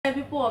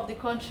people of the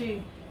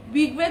country,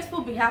 be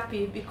grateful, be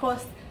happy,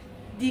 because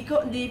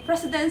the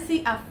presidency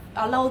have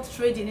allowed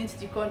trading into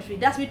the country.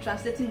 That's me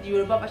translating the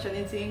Yoruba version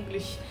into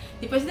English.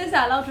 The presidency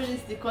allowed trading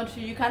into the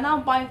country. You can now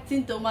buy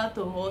tin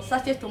tomato or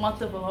sachet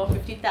tomato for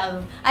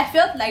 50,000. I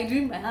felt like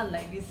doing my hand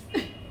like this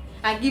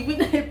and giving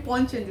a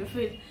punch in the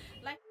face.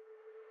 Like,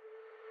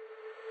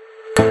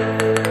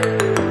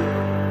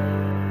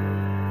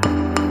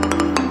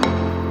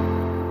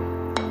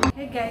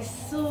 hey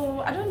guys,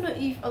 so I don't know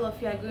if all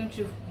of you are going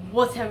through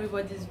what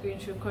everybody is going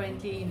through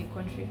currently in the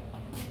country.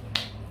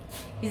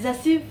 It's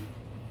as if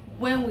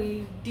when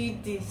we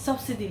did the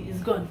subsidy is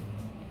gone,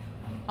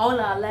 all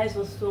our lives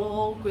was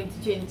so going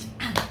to change.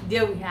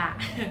 There we are.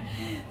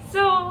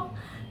 So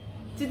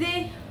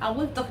today I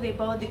will talk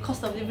about the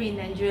cost of living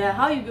in Nigeria,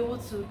 how you'll be able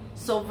to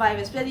survive,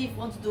 especially if you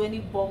want to do any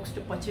bulk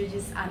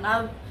purchases, and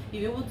how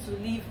you'll be able to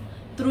live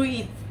through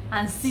it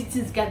and see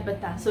things get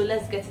better. So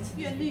let's get into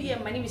this video.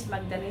 My name is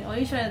Magdalene.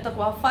 I'm trying to talk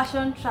about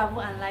fashion,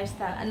 travel and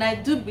lifestyle, and I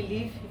do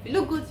believe if you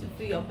look good, you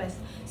feel your best.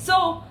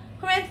 So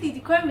currently, the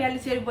current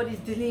reality everybody is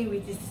dealing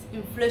with is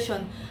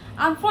inflation,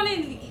 and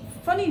funny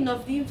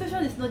enough, the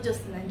inflation is not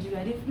just in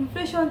Nigeria. The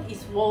inflation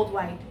is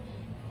worldwide.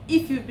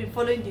 If you've been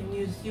following the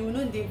news, you will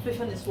know the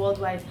inflation is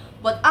worldwide.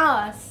 But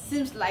ours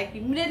seems like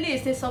immediately a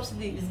state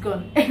subsidy is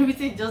gone,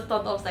 everything just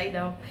turned upside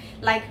down.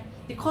 Like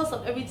the cost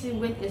of everything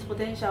went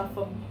exponential,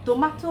 from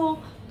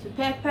tomato to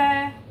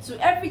pepper to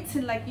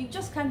everything. Like you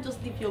just can't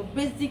just live your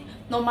basic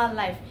normal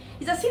life.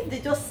 It's as if they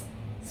just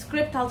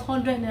scraped out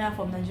 100 naira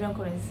from Nigerian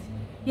currency.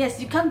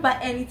 Yes, you can't buy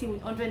anything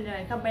with 100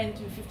 naira, you can't buy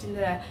anything with 15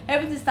 naira.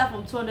 Everything starts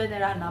from 200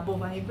 naira and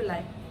above, and you'll be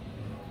like,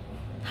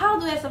 how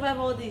do I survive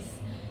all this?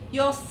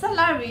 Your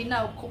salary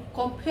now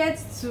compared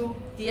to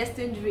the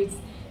exchange rate,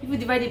 if you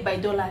divide it by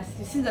dollars,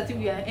 it seems that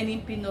we are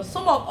earning peanuts.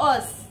 Some of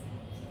us,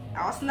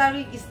 our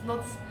salary is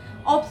not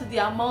up to the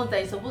amount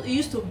that it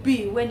used to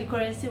be when the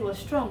currency was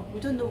strong. We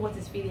don't know what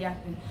is really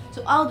happening.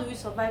 So how do we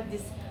survive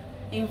this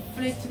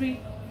inflation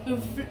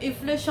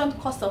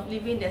cost of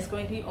living that's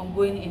currently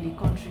ongoing in the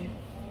country?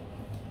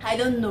 I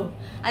don't know,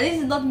 and this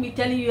is not me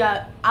telling you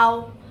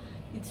how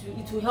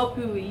it will help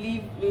you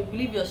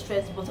relieve your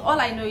stress, but all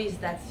I know is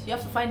that you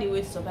have to find a way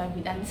to survive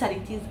it, and these are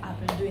the things I've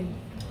been doing.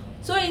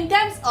 So in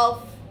terms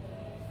of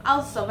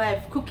how to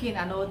survive, cooking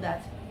and all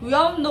that, we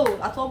all know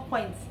at one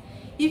point,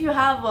 if you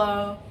have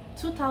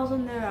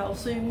 2,000 naira or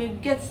so, you may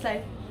get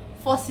like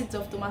 4 seeds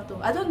of tomato.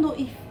 I don't know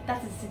if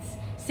that is it,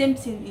 same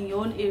thing in your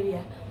own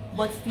area,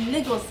 but in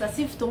Lagos, as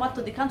if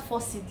tomato they can't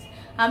 4 seeds,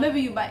 and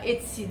maybe you buy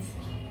 8 seeds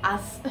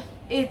as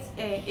eight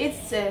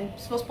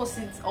small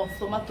seeds of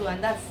tomato,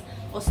 and that's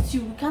for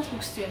stew. We can't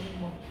cook stew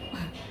anymore.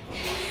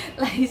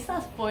 Like, it's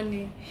not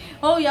funny.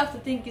 All you have to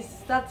think is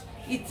start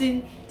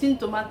eating tin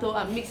tomato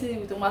and mixing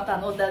it with tomato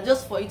and all that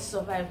just for it to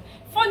survive.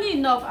 Funny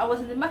enough, I was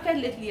in the market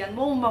lately and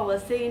one woman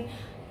was saying,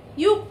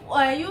 you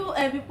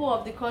people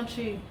of the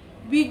country,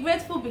 be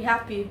grateful, be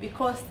happy,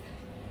 because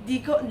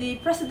the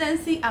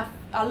presidency have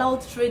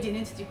allowed trading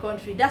into the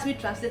country. That's me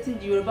translating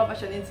the Yoruba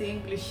version into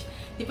English.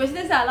 The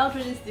presidency allowed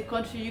trading into the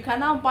country. You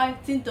can now buy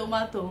tin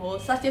tomato or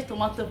sachet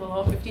tomato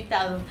for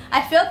 50,000.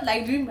 I felt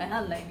like doing my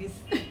hand like this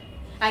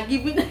and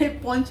giving a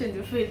punch in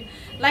the face.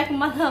 Like,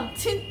 madam,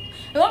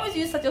 you want me to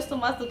use sachet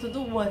tomato to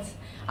do what?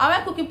 Am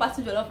I cooking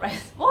pattern jollof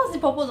rice? What's the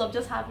purpose of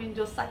just having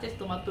just sachet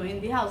tomato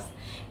in the house?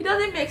 It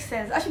doesn't make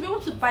sense. I should be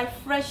able to buy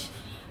fresh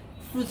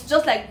fruits,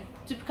 just like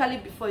typically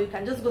before. You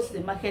can just go to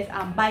the market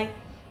and buy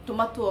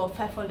tomato of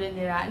 500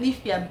 naira, and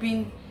if you have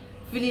been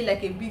feeling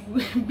like a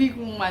big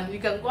woman, you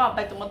can go and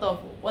buy tomato of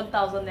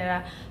 1,000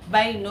 naira,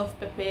 buy enough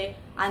pepper,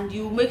 and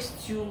you make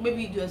stew.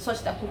 Maybe you do a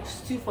such that cook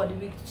stew for the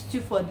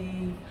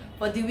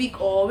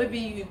week, or maybe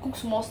you cook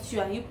small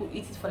stew and you could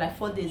eat it for like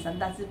 4 days, and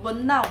that's it. But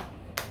now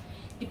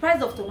the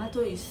price of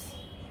tomato is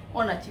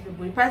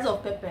unachievable. The price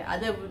of pepper, I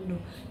don't even know.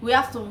 We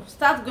have to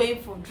start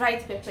going for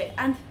dried pepper,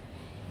 and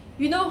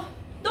you know,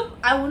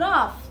 I would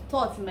not have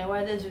thought in my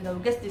wildest dream that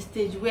we'll get to the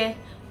stage where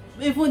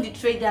even the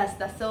traders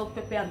that sell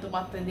pepper and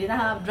tomato, they now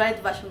have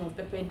dried version of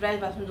pepper, dried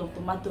versions of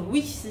tomato,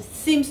 which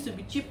seems to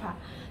be cheaper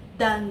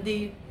than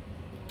the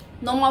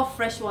normal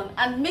fresh one,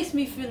 and makes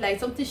me feel like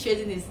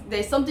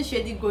there's something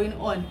shady going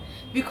on.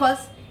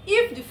 Because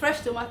if the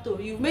fresh tomato,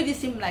 you've made it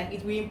seem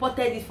like we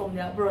imported it from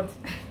the abroad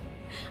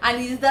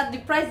and is that the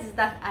price is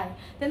that high,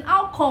 then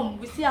how come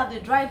we still have the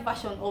dried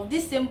version of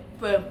this same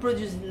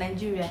produce in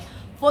Nigeria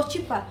for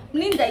cheaper?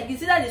 Meaning that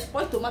it's either the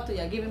spoiled tomato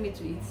you're giving me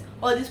to eat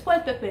or the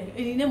spoiled pepper in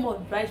the name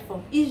of dried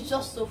form. It's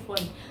just so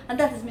funny. And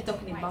that is me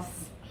talking about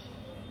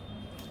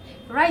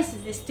rice.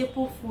 Is a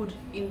staple food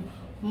in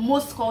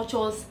most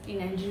cultures in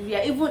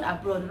Nigeria, even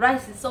abroad.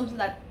 Rice is something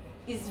that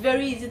is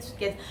very easy to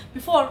get.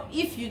 Before,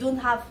 if you don't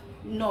have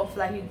enough,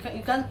 like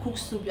you can't cook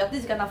soup, at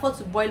least you can afford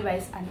to boil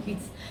rice and eat.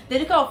 The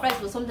liquor of rice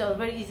was something that was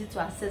very easy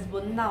to access.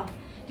 But now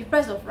the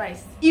price of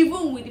rice,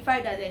 even with the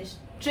fact that the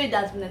trade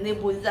has been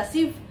enabled, it's as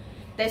if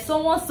there's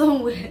someone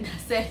somewhere that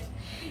said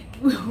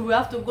we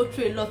have to go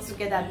through a lot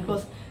together,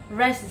 because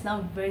rice is now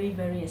very,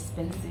 very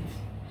expensive.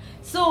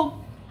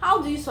 So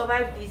how do you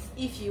survive this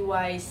if you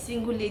are a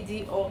single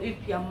lady or if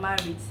you are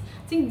married?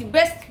 I think the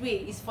best way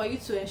is for you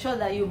to ensure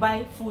that you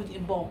buy food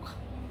in bulk.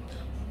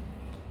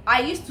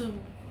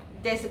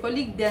 There's a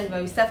colleague then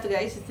where we started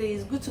together, I used to say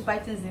it's good to buy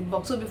things in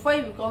bulk, so before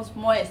it becomes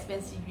more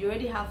expensive you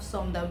already have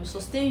some that will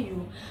sustain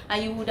you,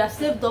 and you would have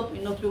saved up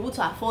enough to be able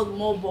to afford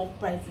more bulk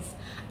prices.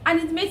 And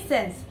it made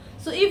sense.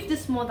 So if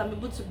this month I'm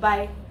able to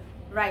buy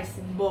rice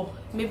in bulk,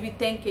 maybe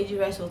 10 kg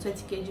rice or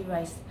 20 kg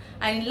rice,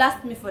 and it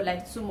lasts me for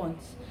like 2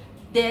 months,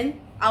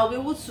 then I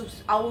will use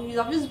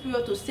this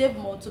period to save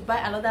more to buy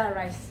another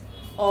rice,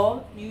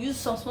 or you use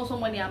some small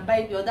money and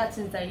buy the other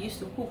things that you used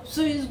to cook.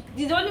 So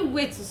the only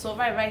way to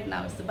survive right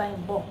now is to buy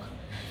in bulk,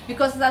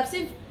 because it's as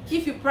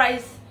if you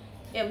price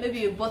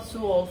maybe a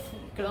bottle of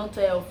ground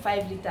oil of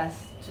 5 liters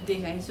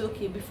today, and you say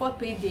okay, before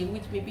payday,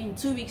 which maybe in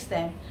 2 weeks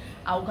time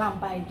I'll go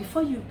and buy it.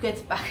 Before you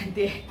get back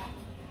there,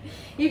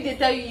 if they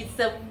tell you it's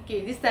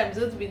 7k, this time it's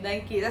going to be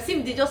 9k. As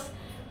if they just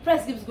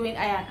price keeps going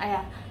higher and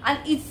higher, and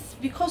it's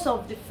because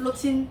of the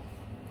floating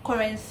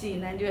currency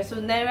in Nigeria. So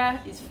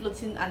naira is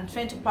floating and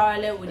trying to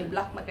parallel with the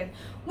black market,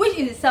 which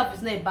in itself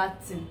is not a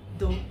bad thing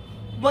though,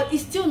 but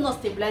it's still not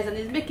stabilized and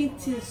it's making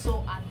things so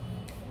hard.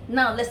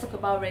 Now let's talk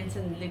about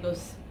renting in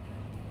Lagos.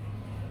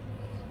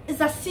 It's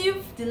as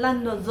if the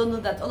landlords don't know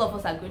that all of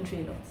us are going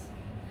through a lot.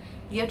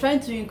 You're trying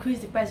to increase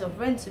the price of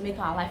rent to make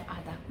our life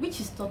harder, which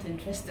is not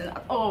interesting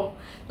at all.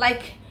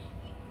 Like,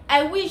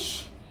 I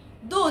wish,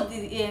 though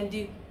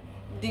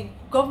the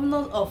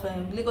governor of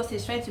Lagos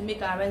is trying to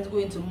make our rent go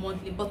into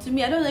monthly, but to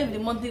me, I don't know if the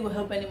monthly will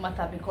help any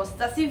matter, because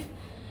it's as if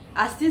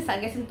as things are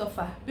getting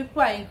tougher,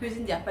 people are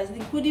increasing their prices,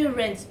 including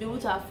rent, to be able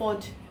to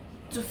afford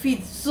to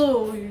feed.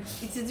 So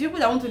it is people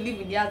that want to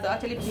live in the house that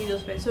actually pay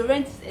those rent. So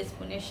rent is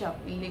exponential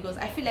in Lagos.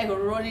 I feel like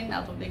we're running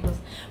out of Lagos.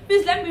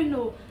 Please let me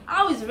know,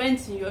 how is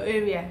rent in your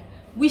area?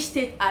 Which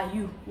state are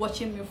you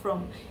watching me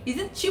from? Is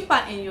it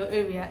cheaper in your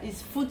area?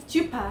 Is food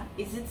cheaper?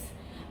 Is it?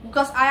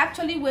 Because I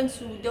actually went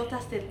to Delta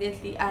State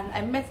lately and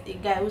I met a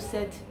guy who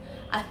said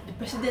the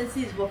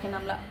presidency is working.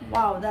 I'm like,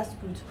 wow, that's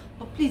good,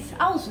 but please,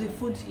 how's the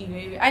food in your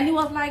area? And he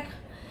was like,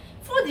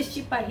 food is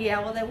cheaper here. I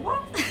was like,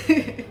 what?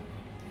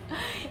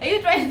 Are you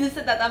trying to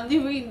say that I'm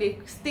living in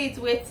a state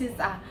where things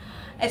are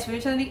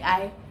exponentially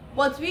high?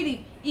 But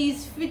really,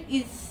 is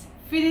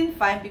feeling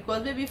fine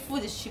because maybe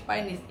food is cheaper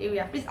in this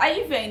area. Please,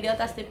 if you're in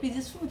Delta State, please,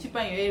 is food cheaper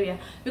in your area?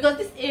 Because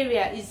this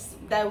area is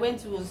that I went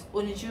to was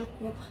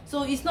Onijuku,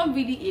 so it's not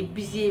really a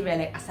busy area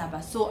like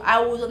Asaba. So I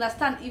would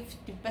understand if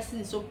the person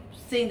is so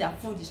saying that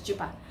food is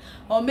cheaper,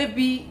 or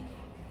maybe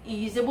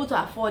he is able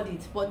to afford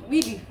it. But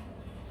really,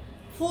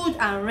 food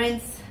and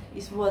rent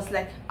is worse.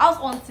 Like house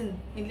hunting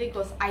in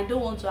Lagos, I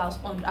don't want to house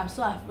hunt. I'm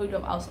so afraid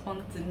of house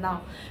hunting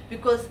now,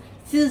 because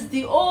since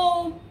the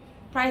old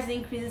price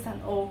increases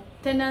and all,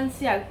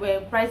 tenancy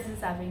prices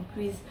have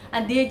increased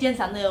and the agents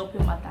are not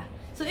helping matter.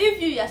 So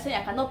if you are saying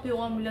I cannot pay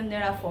 1 million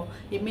naira for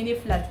a mini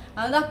flat,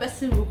 another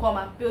person will come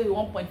and pay you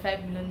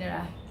 1.5 million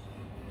naira.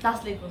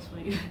 That's Lagos for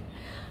you.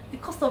 The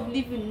cost of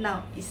living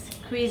now is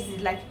crazy.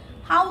 Like,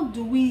 how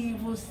do we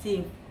even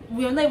save?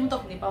 We are not even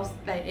talking about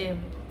like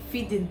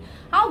feeding.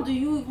 How do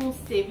you even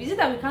save? Is it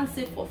that we can't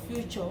save for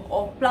future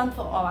or plan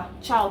for our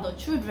child or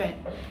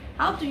children?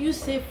 How do you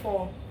save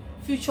for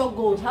future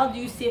goals? How do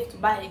you save to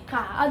buy a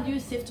car? How do you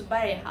save to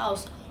buy a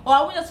house? Or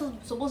are we just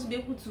supposed to be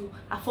able to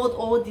afford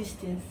all these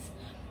things?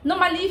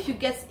 Normally, if you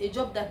get a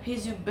job that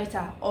pays you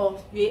better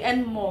or you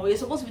earn more, you're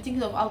supposed to be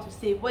thinking of how to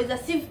save. But it's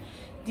as if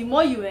the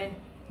more you earn,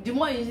 the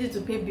more you need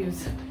to pay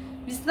bills.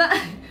 It's not,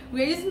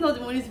 we're using all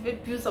the money to pay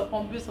bills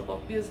upon bills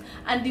upon bills,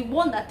 and the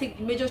one that takes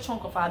the major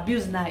chunk of our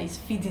bills now is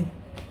feeding,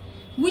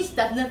 which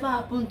that never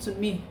happened to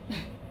me.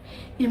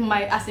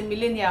 As a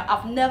millennial,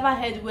 I've never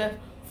heard where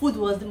food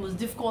was the most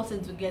difficult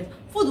thing to get.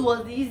 Food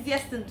was the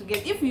easiest thing to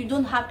get. If you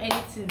don't have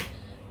anything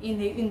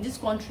in this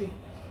country,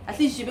 at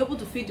least you'll be able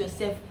to feed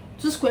yourself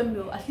 2 square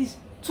meal, at least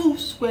 2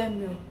 square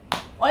meal,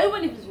 or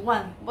even if it's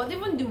 1. But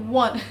even the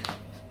 1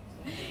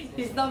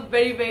 is not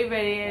very, very,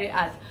 very, very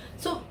hard.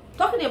 So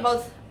talking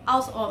about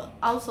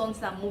house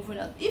hunting and moving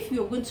out, if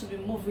you're going to be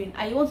moving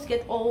and you want to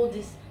get all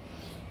these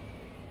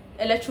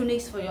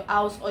electronics for your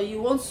house, or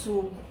you want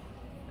to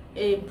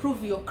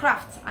improve your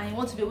craft and you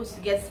want to be able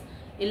to get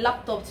a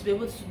laptop to be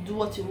able to do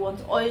what you want,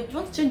 or you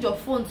want to change your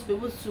phone to be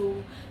able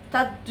to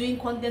start doing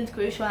content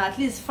creation, at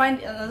least find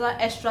another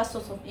extra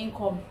source of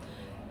income,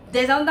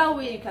 there's another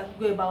way you can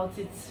go about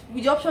it.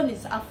 The option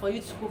is for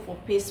you to go for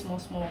pay small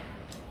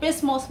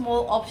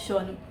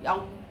option.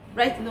 I'll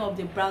write the name of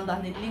the brand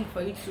and the link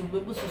for you to be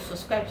able to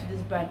subscribe to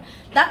this brand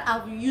that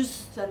I've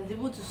used and be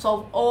able to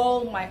solve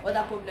all my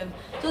other problems.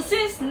 So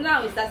since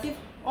now it's as if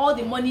all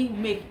the money we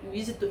make, we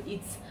use it to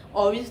eat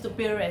or we use it to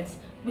pay rent,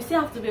 we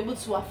still have to be able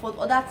to afford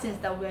other things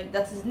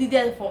that is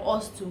needed for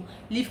us to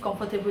live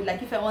comfortably.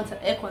 Like if I want an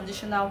air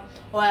conditioner,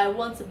 or I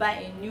want to buy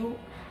a new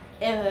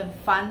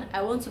fan,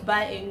 I want to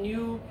buy a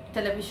new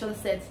television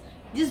set,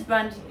 this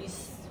brand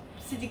is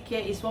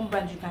CDK is one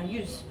brand you can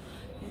use.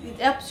 it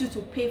helps you to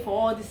pay for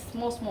all this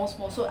small.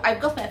 So I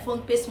got my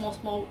phone pay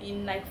small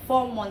in like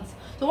 4 months.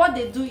 So what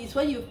they do is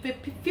when you pay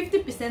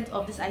 50%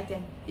 of this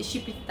item, they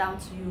ship it down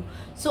to you.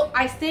 So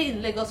I stay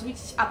in Lagos, which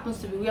happens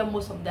to be where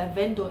most of their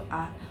vendors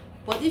are.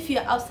 But if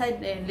you're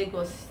outside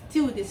Lagos,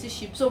 still they see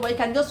ship. So but you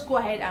can just go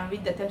ahead and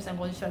read the terms and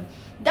conditions.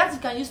 That you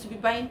can use to be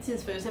buying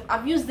things for yourself.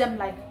 I've used them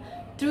like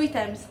 3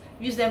 times.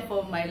 I've used them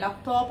for my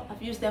laptop,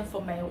 I've used them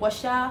for my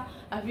washer,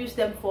 I've used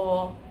them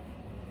for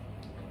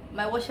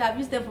my washer, I've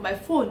used them for my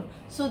phone.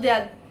 So they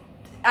are,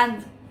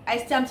 and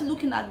I'm still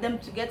looking at them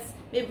to get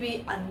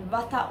maybe an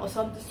inverter or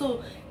something.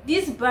 So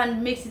this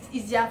brand makes it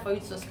easier for you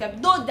to subscribe,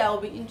 though there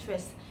will be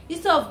interest.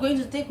 Instead of going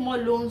to take more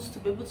loans to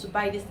be able to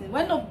buy this thing,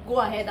 why not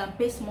go ahead and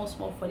pay small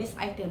for these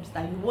items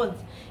that you want?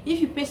 If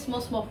you pay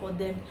small for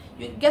them,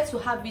 you get to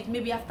have it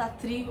maybe after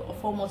 3 or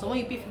 4 months, or when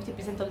you pay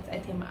 50% of this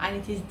item and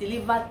it is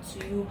delivered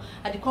to you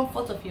at the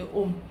comfort of your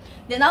home.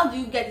 Then how do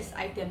you get this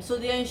item? So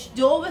they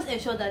always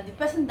ensure that the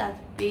person that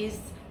pays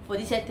for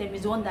this item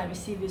is the one that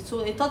receives it.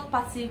 So a third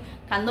party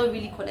cannot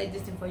really collect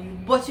this thing for you,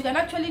 but you can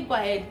actually go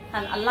ahead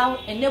and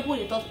enable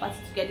the third party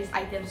to get these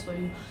items for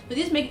you. So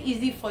this makes it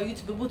easy for you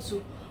to be able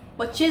to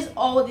purchase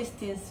all these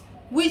things,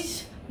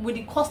 which with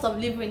the cost of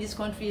living in this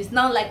country is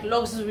now like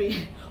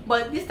luxury.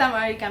 But this time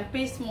around you can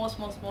pay small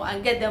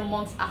and get them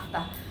months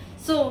after.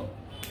 So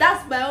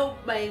that's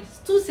my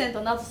 2 cents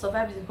on how to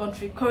survive in the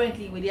country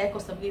currently with the high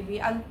cost of living.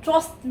 And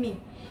trust me,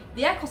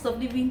 the high cost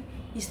of living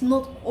is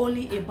not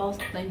only about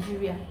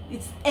Nigeria,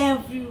 it's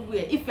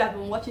everywhere. If you have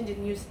been watching the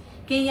news,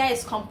 Kenya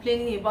is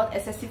complaining about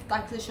excessive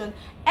taxation.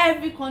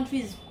 Every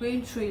country is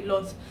going through a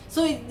lot.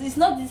 So it's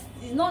not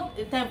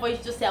a time for you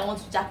to just say I want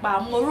to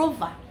jackpot.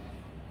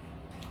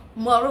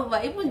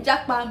 Moreover, even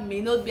jackpot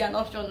may not be an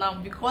option now,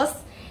 because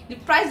the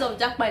price of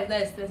jackpot is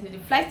not expensive. The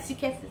flight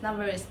ticket is not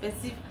very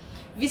expensive.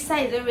 Visa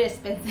is very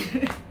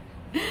expensive.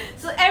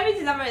 So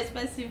everything is not very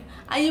expensive,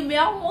 and you may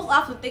almost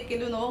have to take a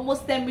loan of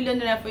almost 10 million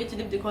naira for you to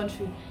leave the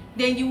country.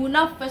 Then you will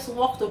now first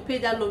work to pay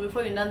that loan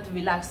before you learn to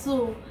relax.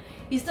 So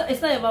it's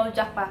not about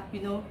jackpot,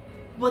 you know,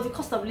 but the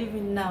cost of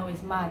living now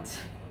is mad.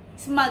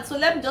 It's mad. So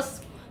let me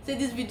just say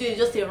this video is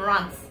just a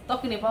rant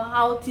talking about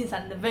how things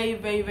are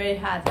very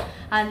hard,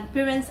 and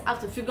parents have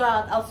to figure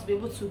out how to be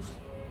able to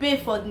pay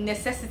for the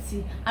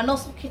necessity and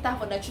also cater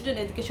for their children's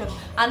education.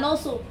 And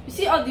also you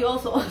see all the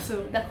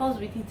also that comes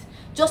with it,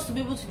 just to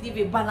be able to live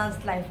a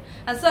balanced life.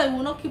 And so you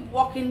will not keep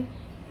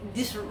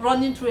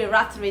running through a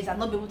rat race and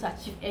not be able to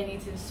achieve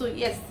anything. So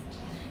yes,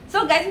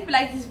 so guys, if you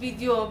like this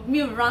video of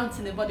me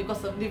ranting about the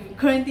cost of living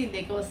currently in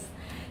Lagos,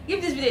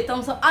 give this video a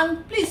thumbs up,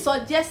 and please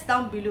suggest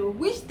down below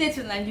which state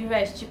in Nigeria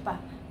is cheaper.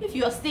 If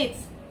your state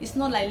is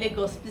not like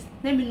Lagos, please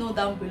let me know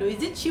down below.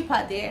 Is it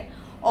cheaper there,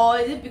 or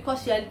is it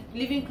because you are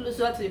living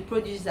closer to the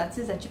produce that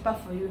things are cheaper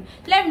for you?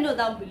 Let me know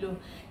down below.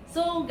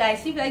 So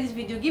guys, if you like this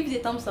video, give it a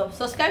thumbs up,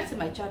 subscribe to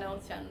my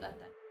channel. See you another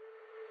time.